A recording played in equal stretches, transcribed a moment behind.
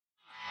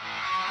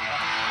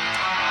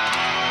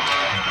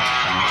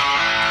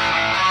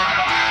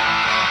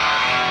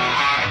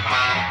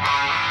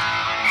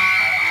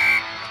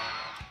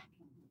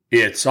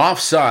It's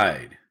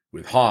Offside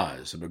with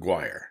Hawes and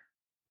McGuire.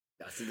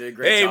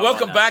 Hey,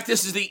 welcome back.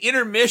 This is the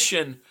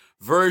intermission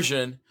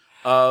version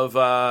of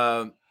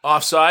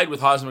Offside with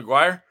Hawes and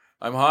McGuire.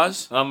 I'm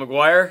Hawes. I'm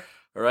McGuire.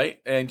 All right.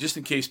 And just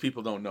in case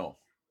people don't know,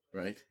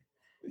 right?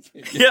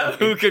 Yeah,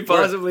 who could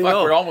possibly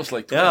know? We're almost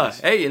like twins.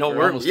 Yeah. Hey,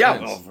 we're almost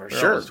twins. Well, for We're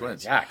sure. almost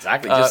twins. Yeah,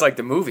 exactly. Just like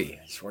the movie,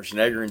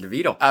 Schwarzenegger and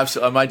DeVito.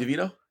 Absolutely. Am I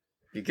DeVito?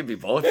 You could be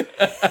both.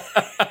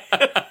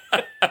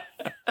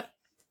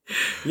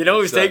 You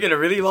know who's taking a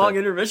really long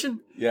intermission?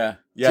 Yeah.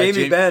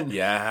 Jamie Benn.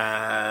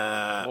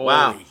 Yeah. Holy.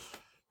 Wow.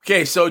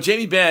 Okay, so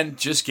Jamie Benn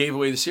just gave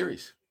away the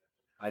series.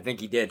 I think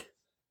he did.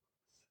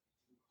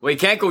 Well, you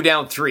can't go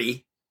down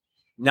 3-0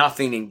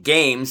 in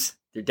games.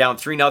 They're down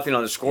 3-0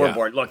 on the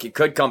scoreboard. Look, you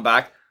could come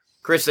back.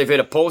 Chris, they've hit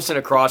a post and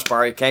a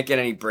crossbar. You can't get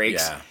any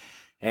breaks. Yeah.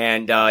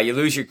 And you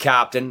lose your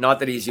captain. Not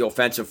that he's the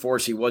offensive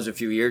force he was a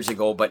few years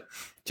ago, but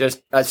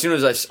just as soon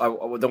as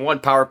the one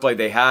power play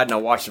they had, and I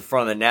watched the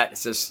front of the net,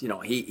 it's just,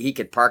 he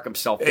could park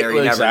himself there.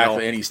 You never know.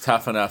 And he's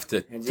tough enough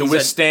to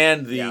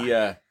withstand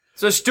the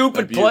it's a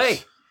stupid abuse.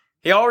 play.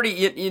 He already,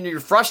 you're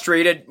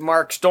frustrated.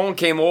 Mark Stone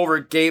came over,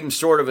 gave him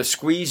sort of a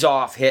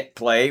squeeze-off hit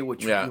play,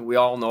 which we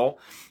all know.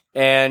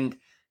 And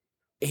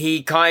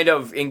he kind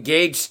of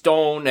engaged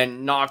Stone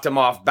and knocked him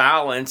off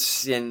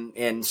balance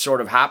in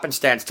sort of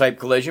happenstance type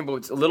collision, but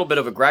it's a little bit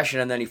of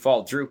aggression, and then he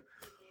followed through.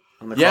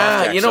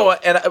 Yeah, you know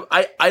what? And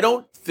I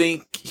don't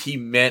think he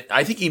meant.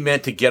 I think he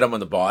meant to get him on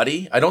the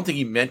body. I don't think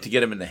he meant to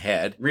get him in the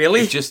head.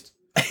 Really? It's just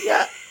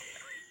yeah.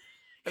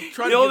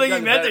 You don't think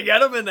he meant to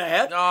get him in the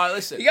head? No,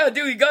 listen.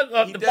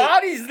 The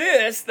body's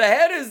this, the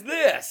head is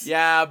this.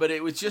 Yeah, but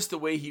it was just the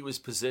way he was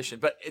positioned.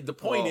 But the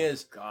point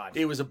is,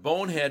 it was a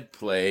bonehead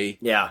play.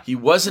 Yeah. He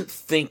wasn't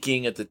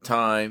thinking at the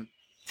time.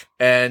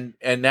 And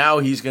now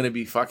he's going to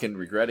be fucking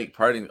regretting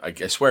parting. I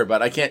swear,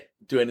 but I can't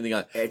do anything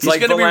on it. It's he's like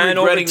going to be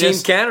regretting Team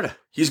this. Canada.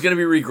 He's going to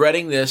be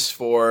regretting this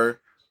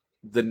for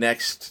the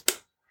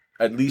next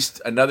at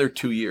least another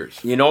 2 years.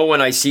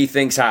 When I see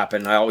things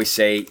happen, I always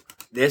say,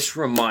 this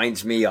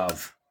reminds me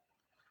of,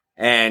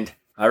 and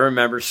I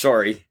remember,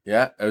 sorry.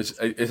 Yeah,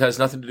 it has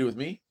nothing to do with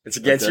me. It's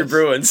against your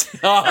Bruins.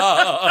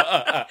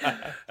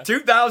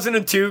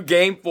 2002,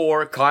 Game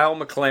 4, Kyle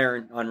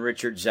McLaren on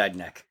Richard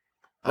Zednik.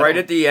 Right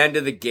at the end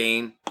of the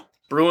game,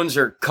 Bruins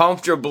are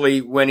comfortably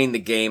winning the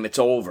game. It's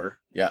over.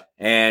 Yeah.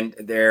 And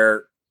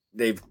they're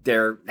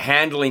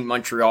handling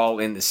Montreal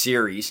in the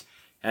series.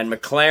 And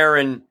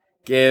McLaren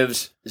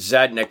gives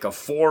Zednik a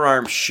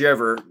forearm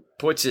shiver,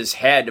 puts his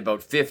head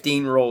about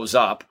 15 rows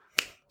up.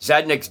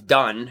 Zednik's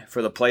done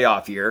for the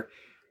playoff year.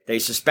 They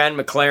suspend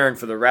McLaren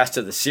for the rest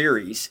of the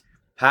series.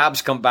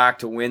 Habs come back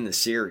to win the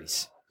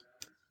series.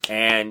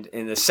 And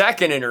in the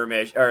second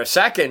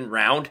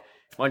round,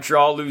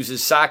 Montreal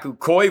loses Saku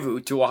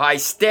Koivu to a high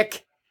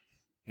stick.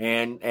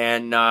 And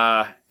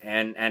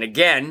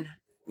again,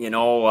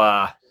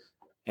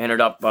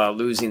 ended up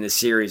losing the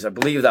series. I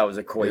believe that was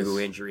a Koivu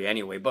injury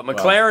anyway. But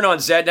McLaren on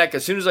Zednik,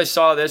 as soon as I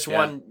saw this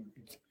one,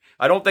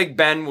 I don't think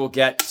Ben will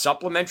get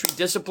supplementary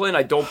discipline.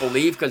 I don't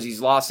believe, because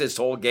he's lost this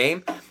whole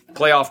game.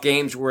 Playoff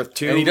games worth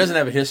 2. And he doesn't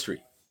have a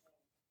history.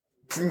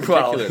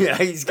 Well, yeah,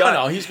 he's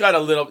got he's got a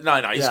little.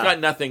 He's got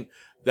nothing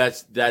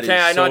that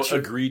is so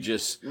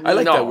egregious. I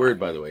like that word,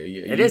 by the way.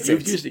 You've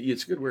used it.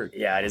 It's a good word.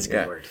 Yeah, it is a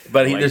good word.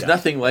 But there's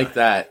nothing like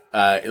that,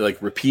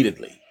 like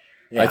repeatedly.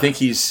 Yeah. I think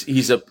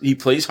he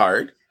plays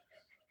hard,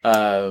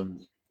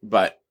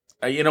 but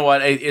you know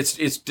what?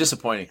 It's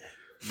disappointing.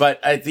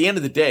 But at the end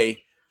of the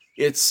day,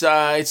 it's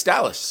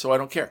Dallas, so I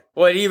don't care.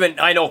 Well,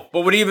 I know,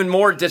 but what even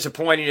more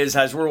disappointing is,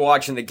 as we're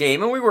watching the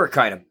game, and we were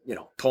kind of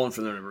pulling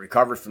for them to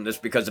recover from this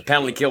because the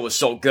penalty kill was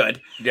so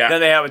good. Yeah. Then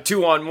they have a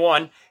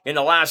 2-on-1 in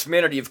the last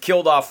minute. You've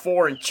killed off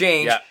 4 and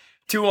change. Yeah.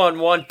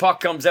 2-on-1,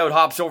 puck comes out,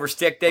 hops over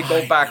stick. They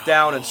go back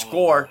down and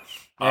score,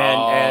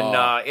 and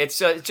it's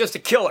just a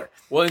killer.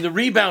 Well, and the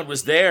rebound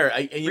was there.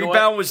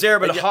 Rebound was there,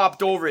 but it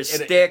hopped over his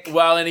stick.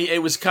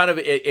 It was kind of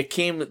it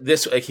came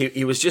this.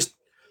 He was just,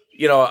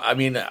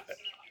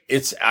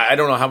 It's I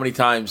don't know how many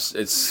times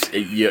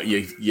you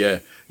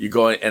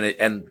go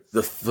and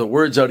the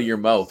words out of your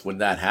mouth when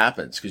that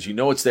happens, because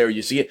it's there,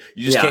 you see it,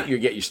 you just can't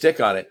get your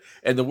stick on it,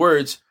 and the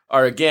words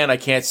are, again, I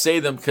can't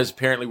say them because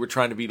apparently we're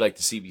trying to be like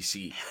the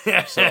CBC.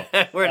 So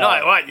we're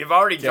not. What, you've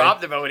already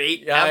dropped about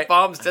 8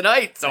 F-bombs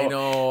tonight, so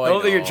I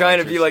don't think you're trying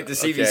to be like the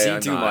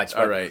CBC too much.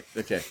 All right,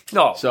 okay.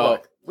 No, so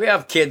look, we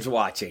have kids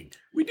watching.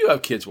 We do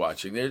have kids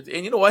watching. And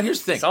you know what? Here's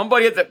the thing.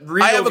 Somebody at the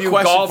Riverview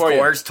Golf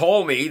Course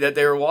told me that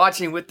they were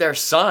watching with their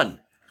son.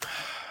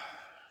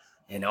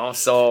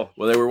 So...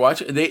 Well, they were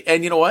watching...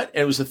 And you know what?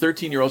 It was a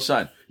 13-year-old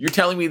son. You're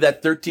telling me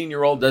that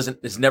 13-year-old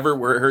has never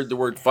heard the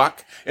word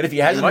fuck? And if he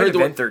hasn't heard the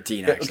word...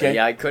 13, actually. Okay.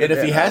 Yeah, I could have been.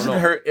 And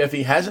if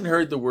he hasn't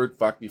heard the word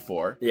fuck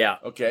before... Yeah.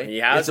 Okay? He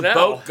has it's now.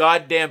 About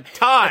goddamn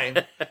time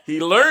he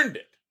learned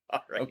it.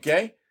 All right.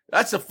 Okay?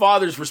 That's the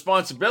father's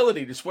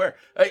responsibility to swear.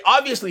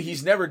 Obviously,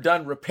 he's never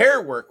done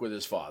repair work with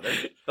his father.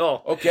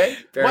 Oh, okay.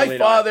 My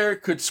father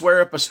could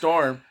swear up a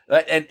storm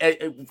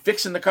and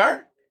fixing the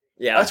car.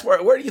 Yeah. That's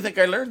where do you think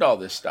I learned all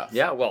this stuff?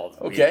 Yeah, well,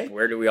 okay.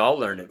 Where do we all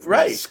learn it? From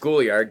right. The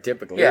schoolyard,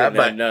 typically. Yeah, and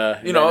but,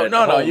 then,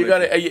 you got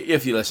to,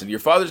 if you listen, your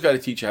father's got to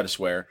teach you how to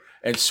swear,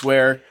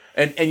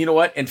 and you know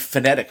what? And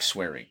phonetic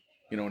swearing.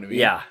 You know what I mean?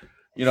 Yeah.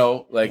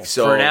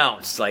 So.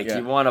 Pronounce,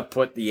 you want to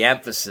put the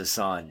emphasis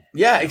on.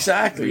 Yeah,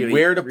 exactly. Really,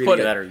 where to really put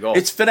let it. her go.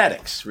 It's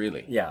phonetics,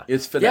 really. Yeah.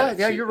 It's phonetics.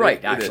 Yeah, you're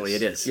right. Actually,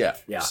 it is. Yeah.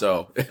 Yeah.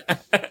 So.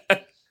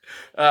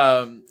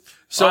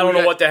 So I don't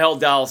know what the hell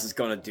Dallas is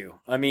going to do.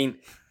 I mean,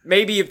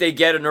 maybe if they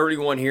get an early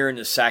one here in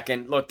the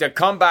second. Look, the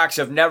comebacks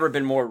have never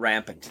been more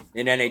rampant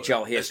in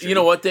NHL history. You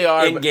know what they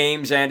are? In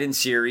games and in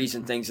series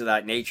and things of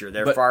that nature.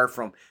 They're far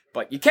from...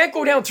 But you can't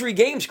go down 3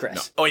 games,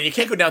 Chris. No. Oh, you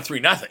can't go down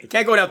 3-0. You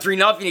can't go down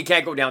 3-0. You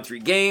can't go down 3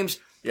 games.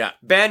 Yeah.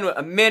 Ben,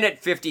 a minute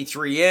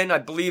 53 in, I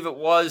believe it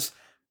was.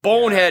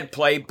 Bonehead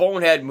play,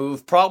 bonehead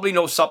move. Probably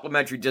no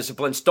supplementary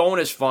discipline. Stone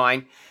is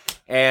fine.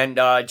 And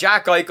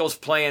Jack Eichel's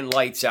playing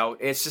lights out.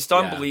 It's just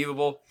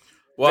unbelievable.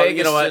 Well, Vegas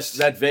you know what?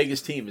 That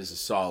Vegas team is a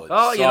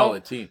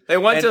solid team. They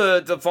went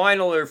to the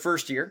final their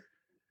first year.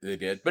 They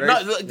did.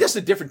 But this is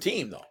a different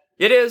team, though.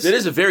 It is. It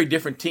is a very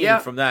different team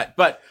from that.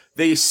 But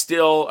they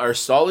still are a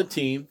solid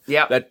team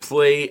that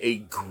play a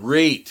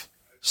great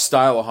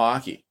style of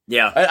hockey.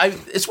 Yeah.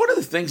 It's one of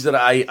the things that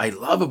I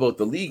love about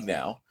the league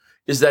now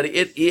is that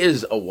it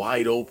is a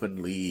wide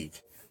open league.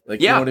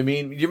 You know what I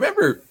mean? You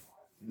remember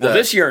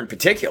this year in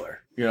particular.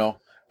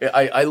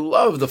 I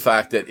love the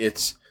fact that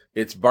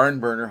it's barn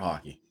burner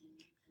hockey.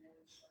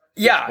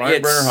 Yeah,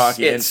 barn burner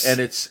hockey, and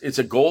it's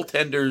a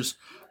goaltender's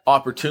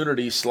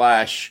opportunity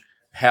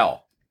 /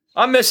 hell.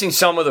 I'm missing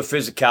some of the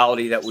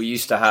physicality that we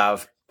used to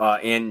have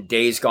in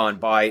days gone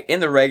by in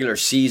the regular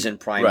season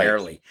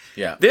primarily. Right.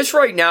 Yeah. This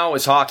right now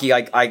is hockey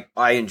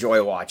I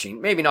enjoy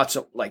watching. Maybe not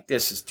so like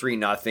this is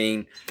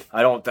 3-0.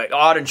 I don't think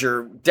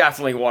Ottinger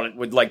definitely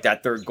would like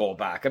that third goal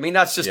back. I mean,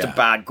 that's just a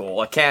bad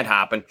goal. It can't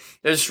happen.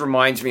 This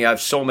reminds me, I have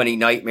so many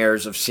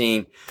nightmares of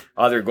seeing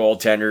other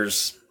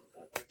goaltenders,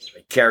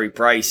 like Carey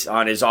Price,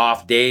 on his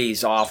off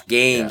days, off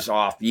games,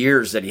 off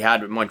years that he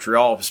had with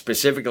Montreal,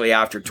 specifically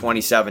after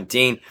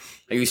 2017.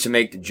 I used to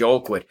make the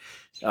joke with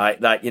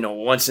that,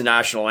 once the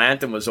national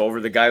anthem was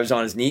over, the guy was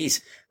on his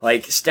knees.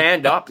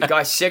 Stand up. The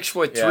guy's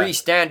 6'3",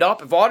 stand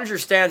up. If Ottinger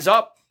stands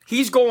up,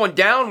 he's going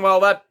down while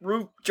that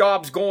roof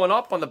job's going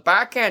up on the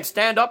backhand.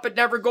 Stand up, it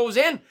never goes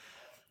in.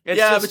 It's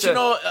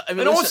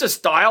it's a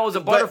style, it's a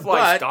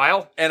butterfly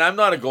style. And I'm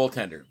not a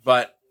goaltender,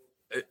 but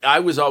I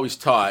was always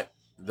taught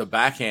the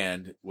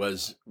backhand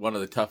was one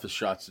of the toughest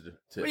shots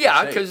to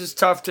because it's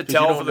tough to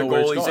tell for the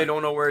goalies. They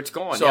don't know where it's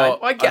going. So,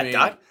 I get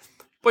that.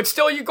 But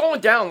still, you're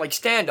going down,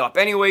 stand up.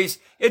 Anyways,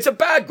 it's a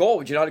bad goal.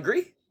 Would you not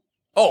agree?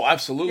 Oh,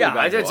 absolutely.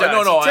 Yeah, it's a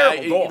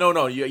terrible goal.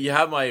 No, you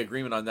have my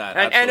agreement on that.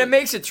 And it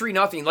makes it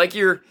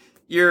 3-0.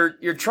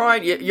 You're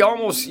trying. You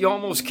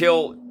almost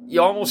kill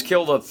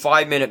the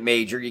 5-minute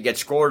major. You get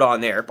scored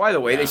on there. By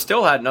the way, they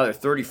still had another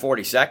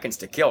 30-40 seconds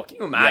to kill. Can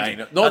you imagine?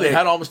 Yeah, no, they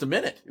had almost a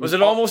minute. Was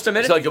it almost a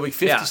minute? It's like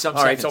 50-some seconds.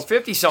 All right, so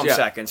 50-some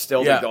seconds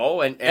still to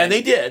go, and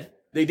they did.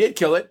 They did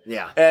kill it.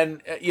 Yeah.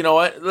 And you know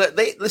what?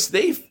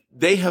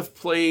 They have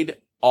played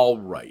all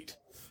right,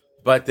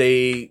 but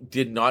they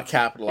did not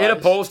capitalize. Hit a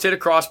post, hit a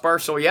crossbar.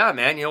 So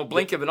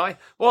blink of an eye.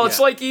 Well, it's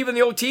like even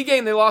the OT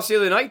game they lost the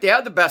other night. They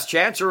had the best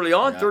chance early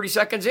on, 30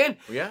 seconds in.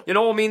 Yeah.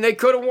 They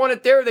could have won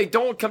it there. They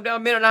don't come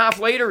down a minute and a half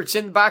later. It's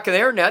in the back of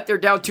their net. They're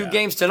down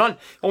 2-0.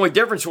 Only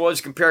difference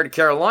was compared to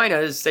Carolina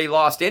is they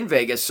lost in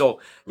Vegas. So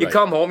you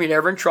come home, you're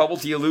never in trouble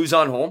till you lose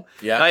on home.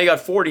 Yeah. Now you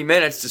got 40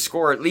 minutes to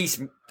score at least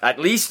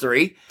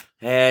 3,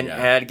 and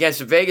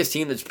against a Vegas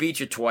team that's beat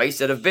you twice,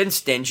 that have been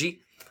stingy.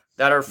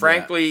 That are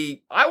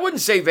frankly, I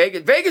wouldn't say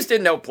Vegas. Vegas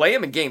didn't outplay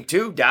him in game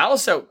 2.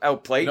 Dallas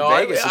outplayed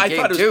Vegas in game 2. I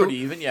thought it was pretty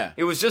even,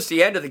 It was just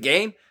the end of the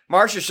game.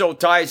 Marchessault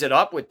ties it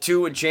up with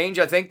 2 and change,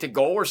 I think, to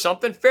go or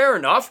something. Fair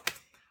enough.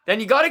 Then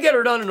you got to get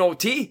her done in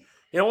OT.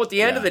 At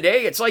the end of the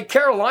day, it's like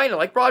Carolina,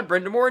 like Rod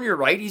Brindamore, and you're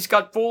right. He's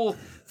got full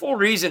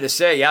reason to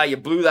say, you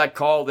blew that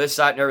call, this,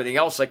 that, and everything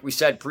else, like we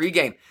said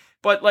pregame.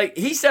 But like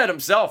he said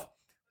himself,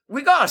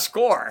 we got to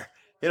score.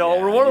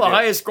 We're one of the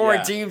highest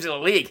scoring teams in the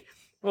league.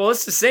 Well,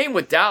 it's the same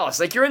with Dallas.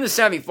 You're in the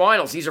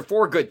semifinals. These are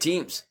 4 good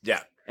teams.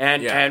 Yeah.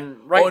 And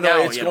right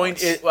now,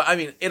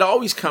 it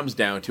always comes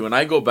down to, and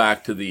I go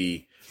back to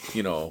the,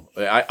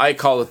 I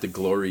call it the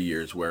glory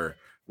years where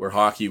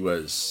hockey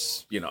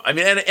was,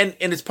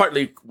 and it's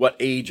partly what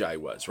age I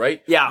was,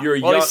 right? Yeah.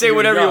 They say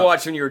whatever you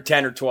watched when you were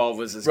 10 or 12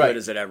 was as good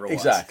as it ever was.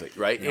 Exactly.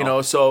 Right. And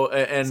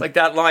it's like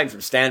that line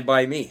from Stand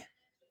By Me.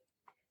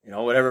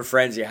 Whatever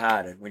friends you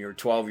had when you were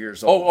 12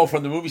 years old. Oh,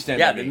 from the movie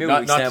Stand By Me. Yeah, the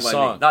movie Stand By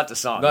Me. Not the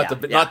song.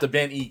 Not the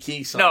Ben E.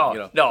 Key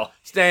song. No.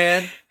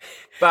 Stand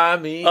By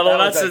Me. Although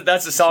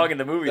that's the song in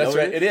the movie. That's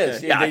right. It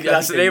is. Yeah,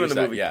 that's the name of the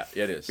movie. Yeah,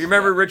 it is. You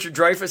remember Richard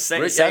Dreyfuss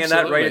singing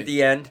that right at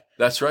the end?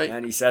 That's right.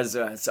 And he says,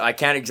 I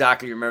can't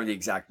exactly remember the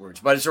exact words,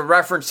 but it's a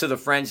reference to the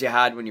friends you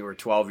had when you were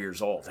 12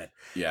 years old. And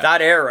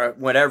that era,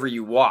 whenever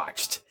you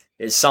watched,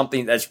 is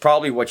something that's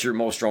probably what you're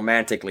most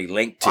romantically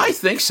linked to. I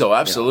think so,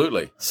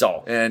 absolutely.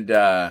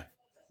 And...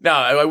 No,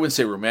 I wouldn't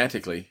say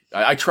romantically.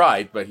 I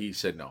tried, but he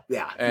said no.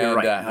 Yeah, you're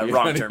right.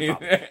 Wrong term.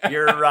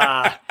 You're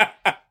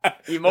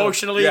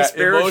Emotionally,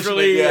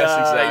 spiritually, yes,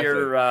 exactly.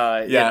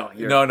 you're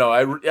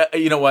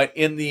you know what?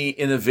 In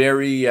the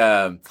very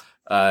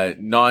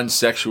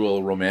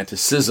non-sexual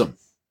romanticism,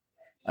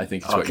 I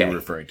think is what you're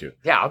referring to.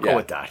 Yeah, I'll go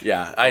with that.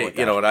 Yeah,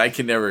 I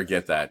can never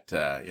get that.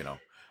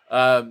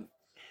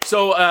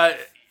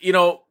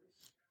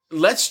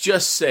 Let's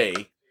just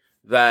say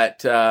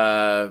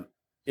that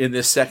in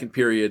this second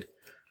period,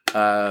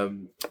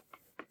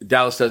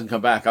 Dallas doesn't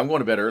come back. I'm going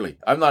to bed early.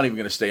 I'm not even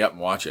going to stay up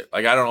and watch it.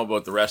 Like, I don't know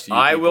about the rest of you.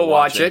 I will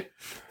watch it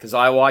because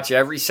I watch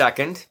every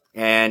second,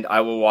 and I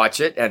will watch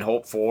it and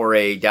hope for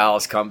a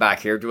Dallas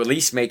comeback here to at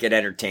least make it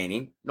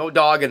entertaining. No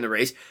dog in the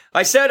race.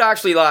 I said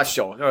actually last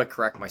show, I'm going to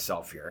correct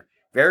myself here.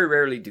 Very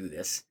rarely do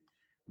this,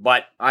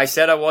 but I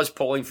said I was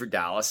pulling for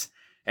Dallas.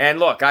 And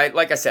look,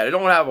 like I said, I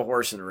don't have a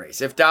horse in the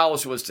race. If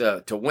Dallas was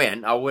to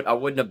win, I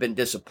wouldn't have been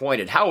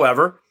disappointed.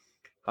 However,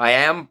 I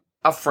am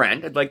a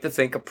friend. I'd like to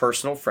think a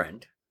personal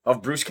friend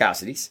of Bruce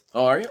Cassidy's.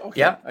 Oh, are you? Okay.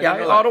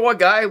 Yeah, Ottawa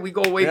guy. We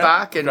go way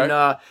back, and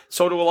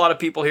so do a lot of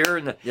people here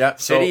in the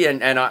city.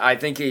 And I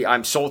think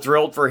I'm so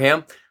thrilled for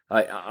him.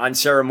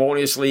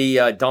 Unceremoniously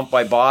dumped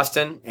by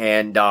Boston,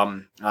 and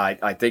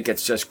I think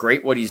it's just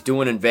great what he's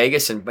doing in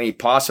Vegas, and may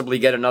possibly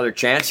get another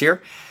chance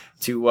here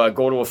to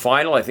go to a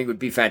final. I think would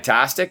be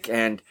fantastic.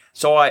 And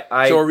so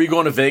So are we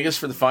going to Vegas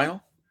for the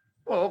final?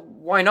 Well,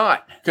 why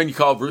not? Can you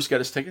call Bruce, get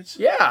his tickets?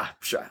 Yeah,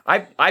 sure.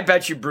 I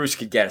bet you Bruce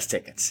could get us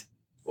tickets.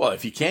 Well,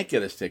 if he can't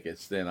get us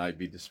tickets, then I'd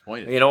be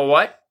disappointed. You know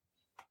what?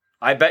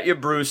 I bet you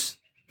Bruce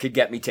could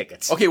get me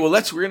tickets. Okay, well,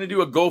 we're going to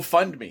do a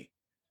GoFundMe.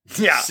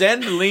 Yeah.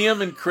 Send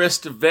Liam and Chris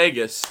to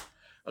Vegas.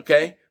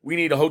 Okay? We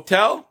need a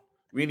hotel.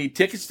 We need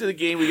tickets to the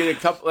game. We get a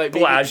couple,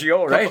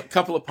 Bellagio, right?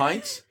 Couple of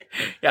pints.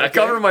 Yeah, okay.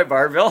 Cover my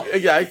bar bill.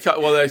 Yeah,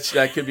 well,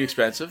 that could be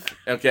expensive.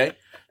 Okay?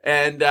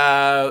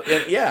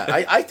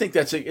 I think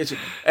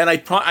and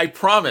I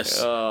promise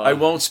I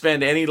won't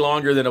spend any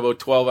longer than about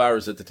 12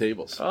 hours at the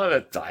tables.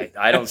 Oh,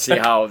 I don't see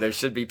how there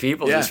should be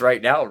people just right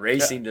now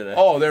racing to the.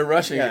 Oh, they're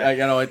rushing.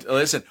 Yeah.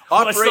 Listen,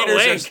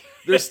 operators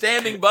they're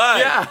standing by.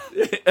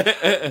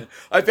 Yeah.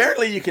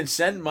 Apparently, you can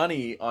send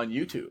money on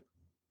YouTube.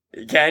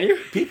 Can you?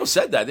 People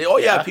said that.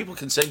 People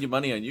can send you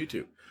money on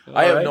YouTube.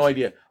 I have no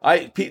idea.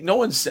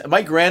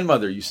 My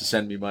grandmother used to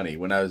send me money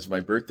when I was my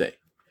birthday.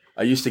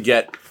 I used to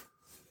get.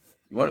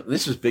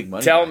 This was big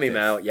money. Tell me,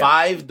 man. Yeah.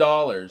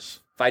 $5.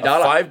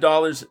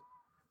 $5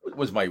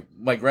 was my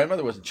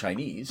grandmother wasn't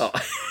Chinese.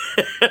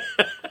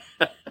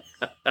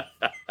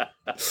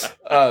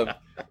 Oh.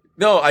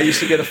 No, I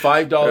used to get a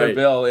 $5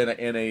 bill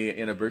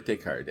in a birthday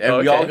card, and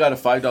we all got a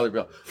 $5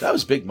 bill. That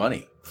was big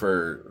money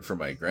for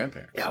my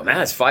grandparents. Yeah, man,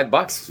 it's $5.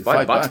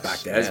 $5 back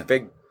then. It's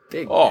big.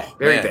 Oh,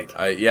 very man.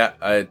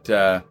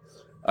 Big.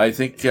 I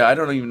think I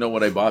don't even know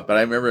what I bought, but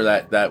I remember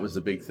that was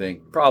the big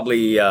thing.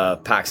 Probably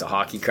packs of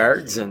hockey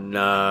cards, and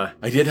I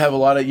did have a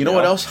lot of. You know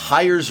what else?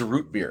 Hires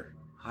root beer.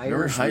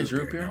 Hires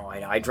root beer. No,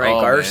 I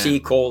drank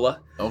RC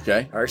Cola.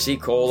 Okay.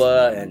 RC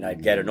Cola, and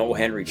I'd get an O.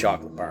 Henry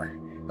chocolate bar.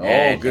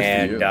 Oh, good for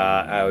you. And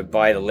I would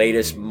buy the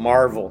latest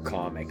Marvel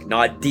comic,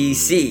 not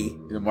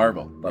DC. The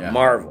Marvel, but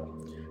Marvel.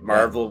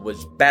 Marvel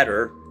was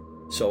better,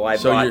 so I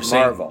bought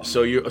Marvel.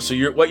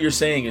 You're what you're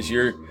saying is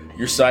you're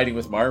siding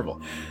with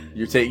Marvel.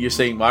 You're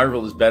saying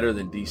Marvel is better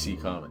than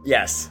DC Comics.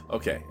 Yes.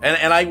 Okay.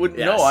 And I wouldn't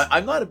know.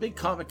 I'm not a big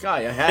comic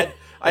guy.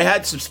 I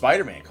had some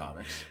Spider-Man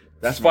comics.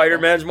 That's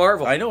Spider-Man's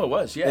Marvel. I know it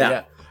was.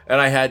 Yeah. And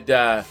I had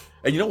and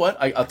you know what?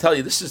 I'll tell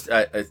you. This is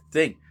a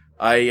thing.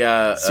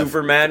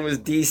 Superman was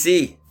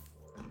DC.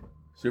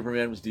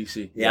 Superman was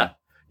DC. Yeah.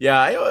 Yeah,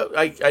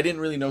 I didn't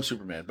really know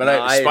Superman, but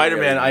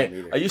Spider-Man.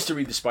 I used to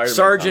read the Spider-Man.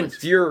 Sergeant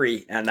comics.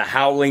 Fury and the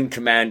Howling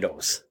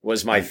Commandos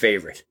was my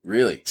favorite.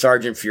 Really,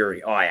 Sergeant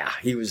Fury. Oh yeah,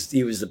 he was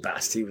the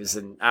best. He was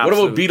an absolute.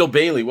 What about Beetle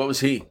Bailey? What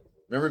was he?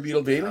 Remember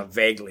Beetle Bailey?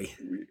 Vaguely.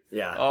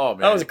 Yeah. Oh man,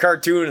 that was a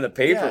cartoon in the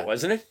paper,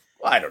 wasn't it?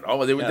 Well, I don't know.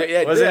 Was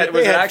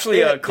it actually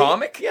a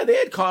comic? Yeah, they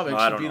had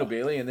comics of Beetle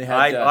Bailey, and they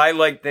had. I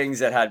like things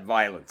that had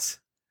violence.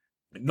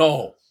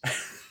 No.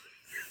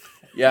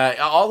 Yeah,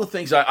 all the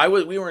things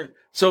we weren't.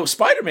 So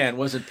Spider-Man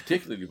wasn't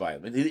particularly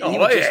violent. He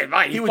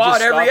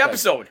fought every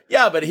episode.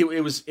 Yeah, but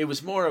it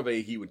was more of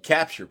he would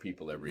capture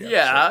people every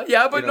episode.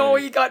 Yeah, but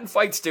he got in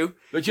fights too.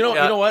 But you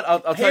know what? I'll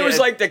tell you. He was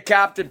like the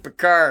Captain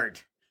Picard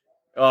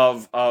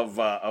of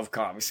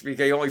comics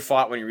because he only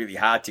fought when he really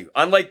had to.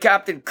 Unlike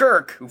Captain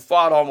Kirk, who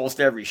fought almost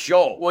every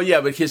show. Well,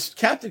 yeah, but his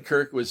Captain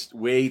Kirk was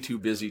way too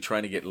busy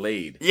trying to get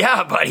laid.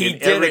 Yeah, but he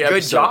did a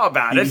good job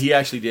at it. He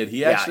actually did.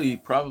 He actually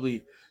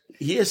probably.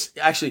 He is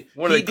actually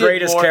one of the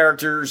greatest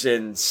characters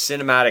in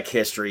cinematic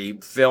history,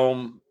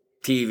 film,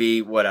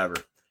 TV, whatever.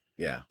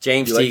 Yeah.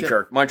 James T.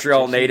 Kirk,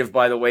 Montreal native,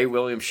 by the way,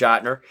 William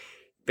Shatner.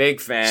 Big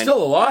fan.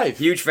 Still alive.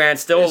 Huge fan,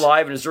 still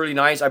alive in his early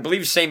 90s. I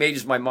believe the same age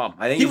as my mom.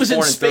 I think he was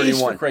born in space,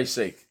 31. For Christ's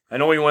sake. I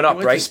know he went up,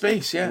 he went to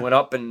space, yeah. He went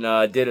up and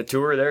did a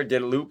tour there,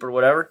 did a loop or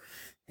whatever.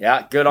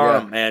 Yeah, good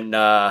on him. And,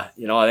 I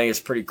think it's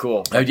pretty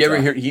cool. Did you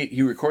ever hear,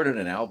 he recorded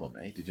an album,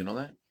 eh? Did you know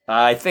that?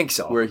 I think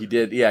so. Where he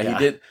did, he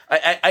did.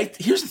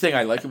 Here's the thing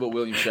I like about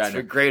William Shatner. It's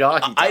a great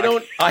hockey. I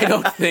don't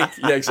think.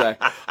 Yeah,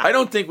 exactly. I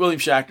don't think William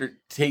Shatner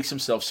takes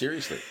himself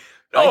seriously.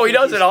 No, he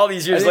does it all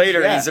these years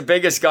later. Yeah. He's the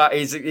biggest guy.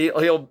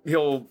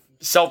 He'll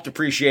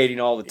self-depreciating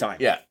all the time.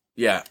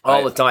 Yeah.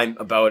 All the time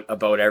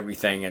about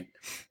everything. It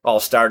all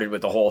started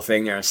with the whole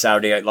thing there on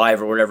Saturday Night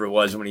Live or whatever it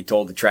was when he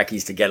told the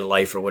Trekkies to get a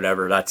life or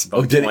whatever. That's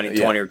about 20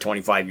 or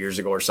 25 years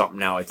ago or something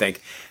now, I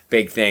think.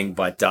 Big thing.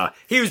 But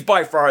he was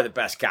by far the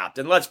best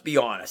captain. Let's be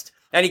honest.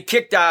 And he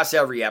kicked ass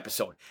every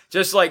episode.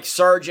 Just like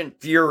Sergeant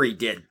Fury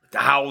did, the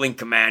Howling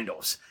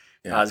Commandos.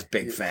 Yeah. I was a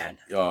big fan.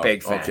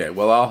 Big fan. Okay,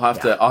 well, I'll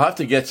have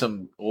to get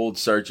some old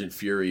Sergeant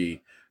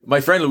Fury. My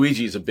friend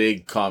Luigi is a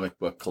big comic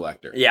book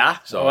collector. Yeah.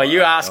 So well,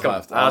 you ask him.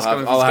 Ask him if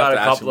he's got a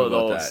couple of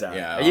those.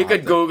 You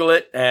could Google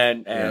it,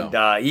 and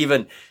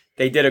even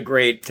they did a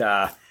great.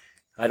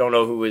 I don't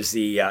know who was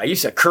the. I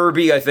used to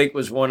Kirby. I think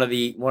was one of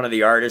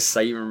the artists.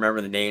 I even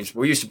remember the names.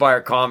 We used to buy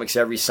our comics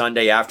every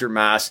Sunday after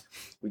Mass.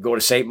 We'd go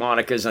to St.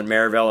 Monica's on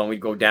Maryville, and we'd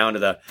go down to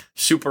the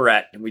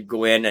Superette, and we'd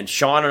go in, and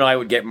Sean and I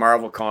would get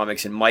Marvel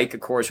comics, and Mike,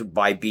 of course, would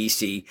buy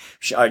DC.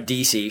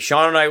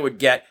 Sean and I would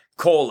get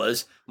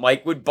colas.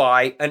 Mike would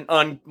get an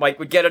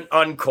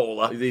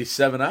uncola. The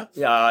 7-Up?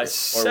 Yeah,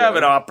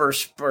 7-Up or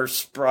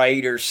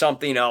Sprite or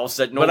something else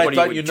that nobody would drink.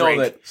 But I thought you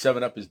know that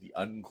 7-Up is the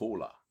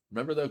uncola.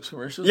 Remember those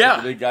commercials? Yeah.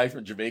 The big guy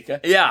from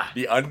Jamaica? Yeah.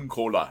 The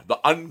uncola. The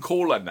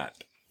uncola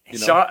nut. You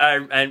know?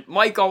 Sean, and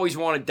Mike always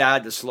wanted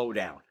Dad to slow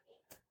down.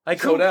 Like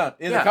slow down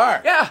in the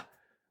car. Yeah.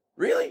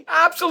 Really?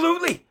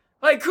 Absolutely.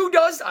 Like who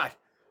does that?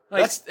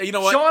 Like, that's you know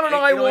what Sean and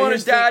I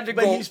wanted Dad to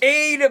go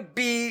A to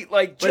B,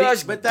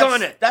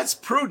 done it. That's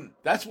prudent.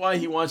 That's why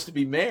he wants to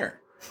be mayor.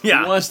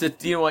 Yeah. He wants to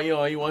he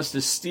wants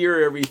to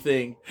steer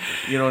everything.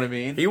 You know what I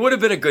mean? He would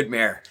have been a good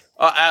mayor.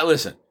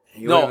 Listen.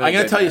 No, I'm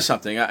going to tell you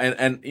something.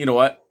 And you know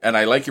what? And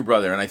I like your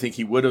brother, and I think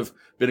he would have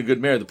been a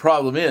good mayor. The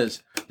problem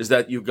is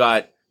that you've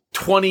got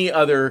 20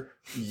 other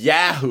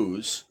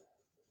yahoos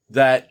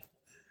that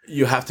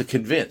you have to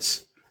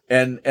convince,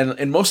 and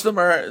most of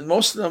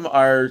them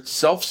are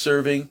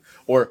self-serving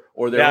or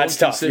their own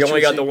tough. You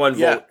only got the one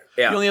vote.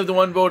 Yeah. You only have the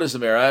one vote as the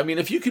mayor. I mean,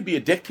 if you could be a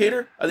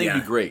dictator, I think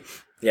it'd be great.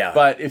 Yeah,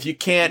 but if you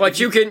can't, but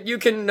you can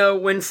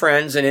win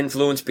friends and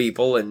influence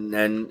people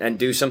and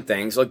do some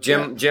things. Look,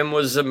 Jim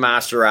was a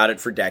master at it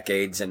for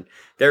decades, and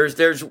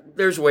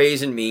there's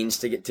ways and means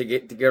to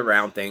get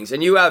around things,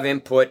 and you have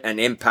input and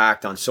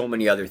impact on so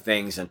many other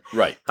things. And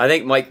right, I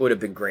think Mike would have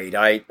been great.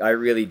 I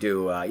really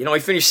do. He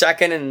finished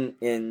second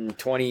in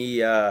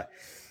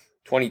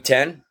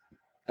 2010,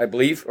 I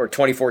believe, or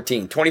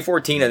 2014.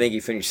 2014, I think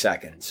he finished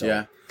second. So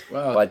yeah,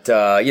 well, but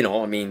I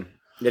mean.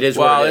 It is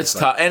well, it's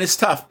tough, and it's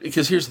tough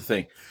because here's the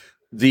thing: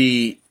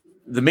 the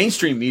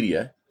mainstream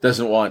media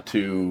doesn't want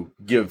to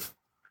give.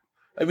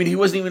 I mean, he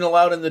wasn't even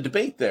allowed in the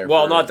debate there.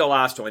 Well, not the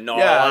last one. No,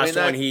 the last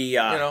one he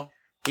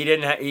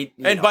didn't.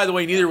 And by the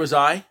way, neither was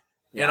I.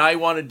 Yeah. And I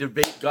wanted to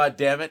debate. God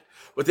damn it!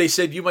 But they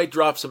said you might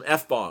drop some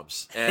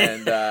F-bombs,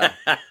 and and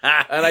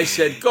I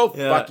said, go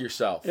fuck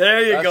yourself. There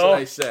you go. That's what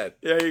I said.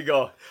 There you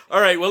go. All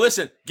right. Well,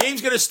 listen.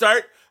 Game's going to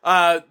start.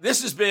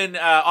 This has been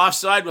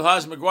Offside with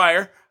Hawes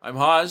McGuire. I'm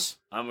Hawes.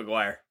 I'm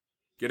McGuire.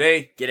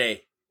 G'day.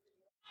 G'day.